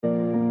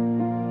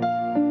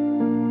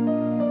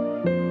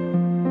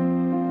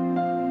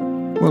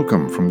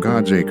Welcome from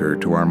God's Acre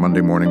to our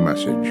Monday morning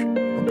message,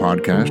 a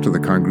podcast of the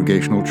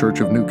Congregational Church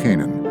of New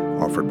Canaan,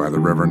 offered by the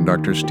Reverend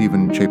Dr.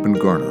 Stephen Chapin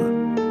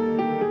Garner.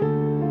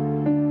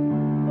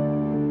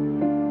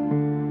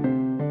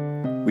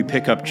 We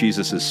pick up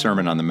Jesus'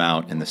 Sermon on the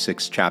Mount in the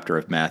 6th chapter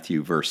of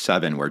Matthew, verse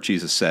 7, where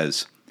Jesus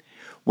says,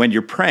 "When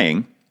you're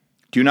praying,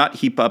 do not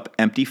heap up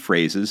empty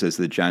phrases as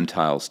the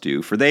Gentiles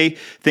do, for they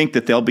think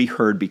that they'll be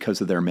heard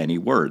because of their many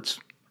words.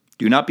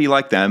 Do not be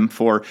like them,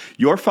 for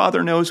your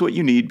Father knows what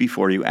you need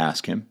before you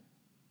ask him.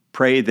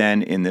 Pray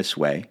then in this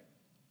way: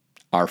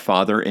 Our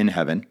Father in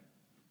heaven,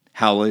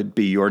 hallowed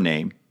be your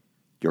name.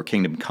 Your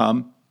kingdom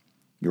come,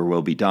 your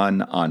will be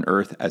done on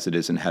earth as it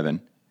is in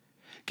heaven.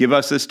 Give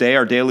us this day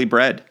our daily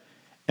bread,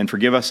 and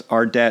forgive us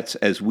our debts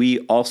as we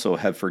also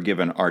have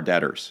forgiven our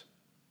debtors.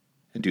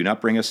 And do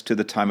not bring us to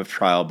the time of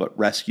trial, but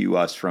rescue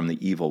us from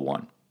the evil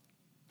one.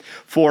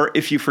 For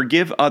if you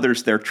forgive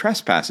others their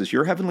trespasses,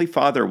 your heavenly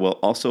Father will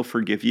also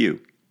forgive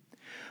you.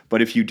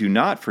 But if you do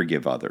not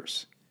forgive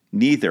others,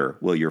 neither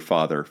will your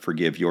Father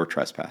forgive your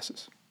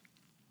trespasses."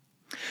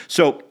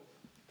 So,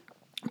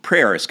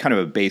 prayer, is kind of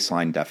a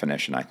baseline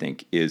definition, I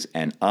think, is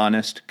an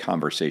honest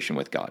conversation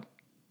with God.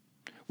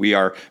 We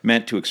are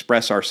meant to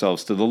express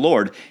ourselves to the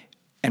Lord,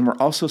 and we're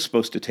also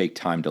supposed to take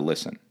time to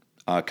listen.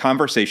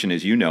 Conversation,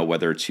 as you know,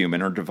 whether it's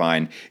human or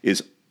divine,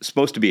 is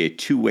supposed to be a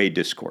two-way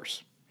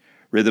discourse.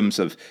 Rhythms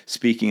of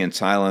speaking and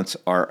silence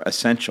are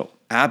essential,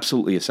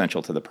 absolutely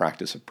essential to the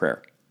practice of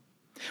prayer.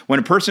 When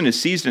a person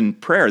is seized in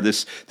prayer,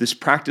 this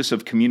practice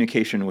of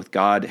communication with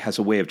God has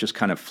a way of just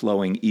kind of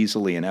flowing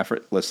easily and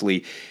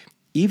effortlessly,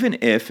 even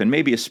if, and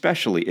maybe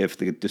especially if,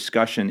 the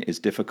discussion is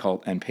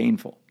difficult and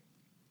painful.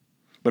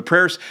 But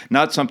prayer's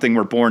not something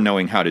we're born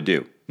knowing how to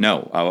do.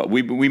 No,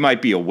 we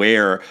might be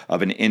aware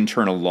of an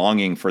internal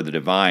longing for the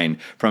divine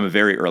from a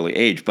very early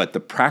age, but the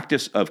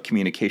practice of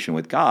communication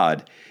with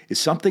God is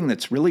something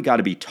that's really got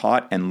to be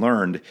taught and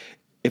learned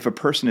if a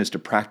person is to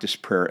practice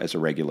prayer as a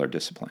regular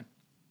discipline.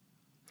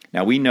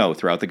 Now, we know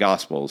throughout the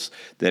Gospels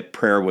that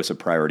prayer was a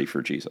priority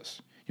for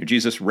Jesus.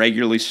 Jesus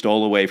regularly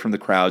stole away from the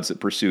crowds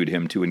that pursued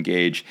him to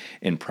engage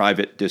in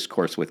private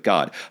discourse with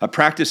God, a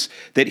practice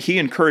that he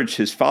encouraged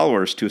his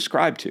followers to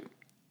ascribe to.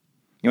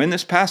 In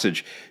this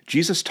passage,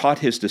 Jesus taught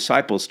his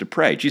disciples to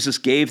pray. Jesus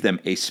gave them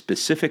a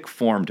specific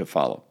form to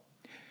follow.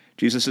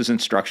 Jesus'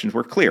 instructions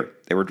were clear.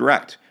 They were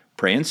direct.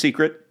 Pray in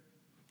secret.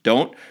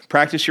 Don't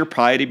practice your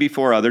piety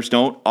before others.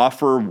 Don't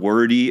offer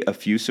wordy,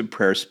 effusive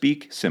prayer.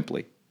 Speak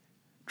simply.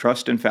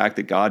 Trust, in fact,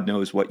 that God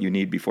knows what you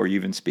need before you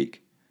even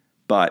speak.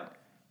 But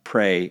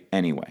pray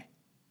anyway.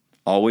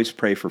 Always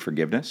pray for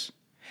forgiveness.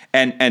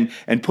 And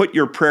put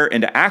your prayer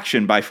into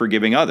action by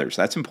forgiving others.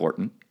 That's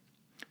important.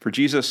 For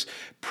Jesus,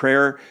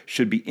 prayer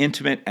should be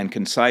intimate and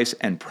concise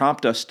and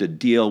prompt us to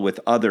deal with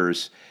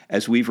others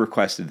as we've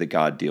requested that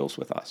God deals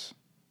with us.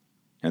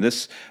 And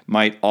this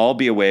might all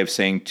be a way of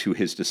saying to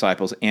his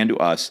disciples and to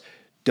us,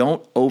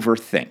 don't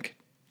overthink.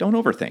 Don't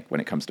overthink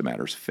when it comes to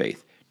matters of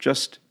faith.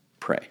 Just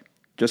pray.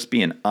 Just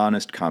be an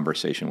honest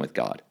conversation with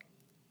God.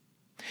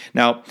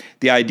 Now,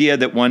 the idea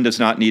that one does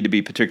not need to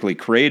be particularly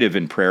creative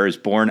in prayer is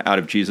born out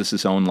of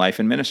Jesus' own life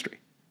and ministry.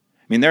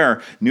 There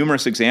are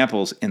numerous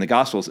examples in the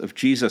Gospels of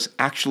Jesus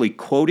actually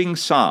quoting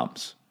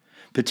Psalms,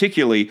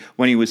 particularly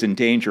when he was in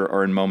danger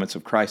or in moments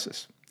of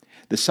crisis.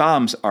 The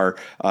Psalms are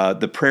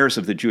the prayers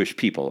of the Jewish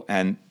people,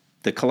 and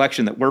the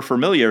collection that we're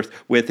familiar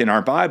with in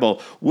our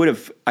Bible would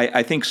have,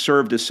 I think,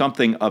 served as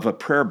something of a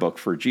prayer book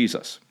for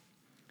Jesus.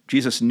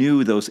 Jesus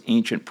knew those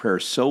ancient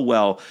prayers so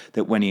well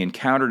that when he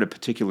encountered a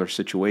particular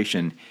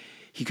situation,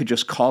 he could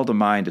just call to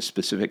mind a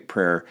specific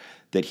prayer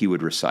that he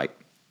would recite.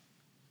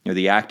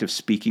 The act of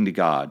speaking to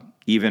God,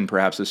 even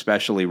perhaps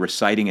especially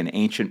reciting an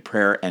ancient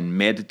prayer and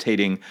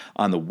meditating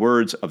on the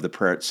words of the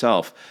prayer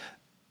itself,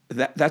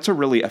 that's a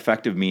really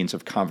effective means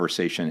of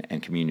conversation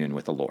and communion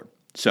with the Lord.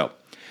 So,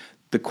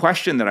 the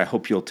question that I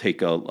hope you'll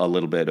take a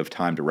little bit of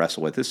time to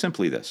wrestle with is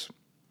simply this.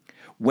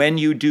 When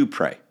you do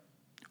pray,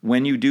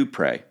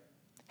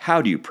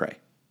 how do you pray?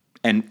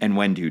 And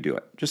when do you do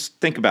it?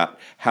 Just think about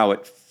how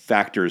it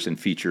factors and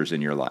features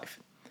in your life.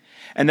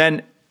 And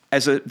then,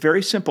 as a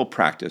very simple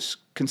practice,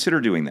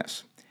 consider doing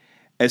this.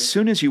 As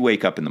soon as you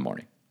wake up in the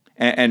morning,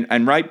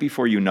 and right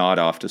before you nod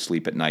off to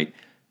sleep at night,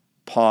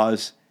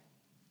 pause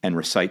and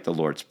recite the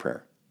Lord's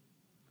Prayer.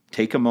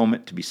 Take a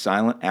moment to be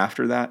silent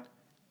after that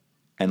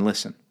and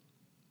listen.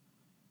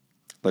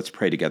 Let's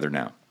pray together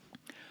now.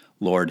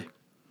 Lord,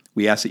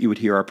 we ask that you would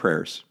hear our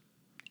prayers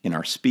in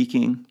our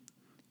speaking,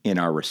 in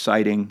our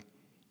reciting,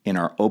 in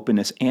our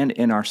openness, and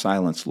in our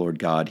silence, Lord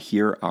God.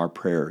 Hear our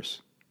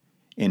prayers.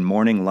 In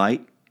morning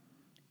light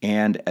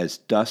and as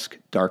dusk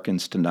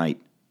darkens to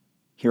night,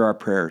 hear our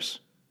prayers.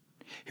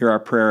 Hear our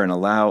prayer and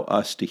allow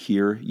us to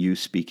hear you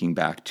speaking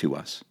back to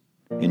us.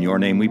 In your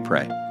name we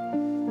pray.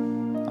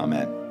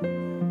 Amen.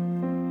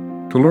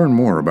 To learn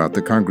more about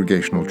the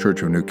Congregational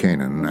Church of New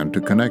Canaan and to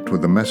connect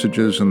with the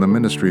messages and the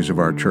ministries of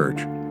our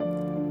church,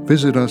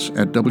 visit us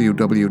at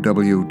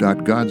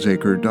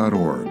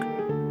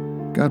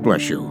www.godsacre.org. God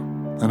bless you,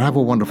 and have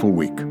a wonderful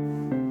week.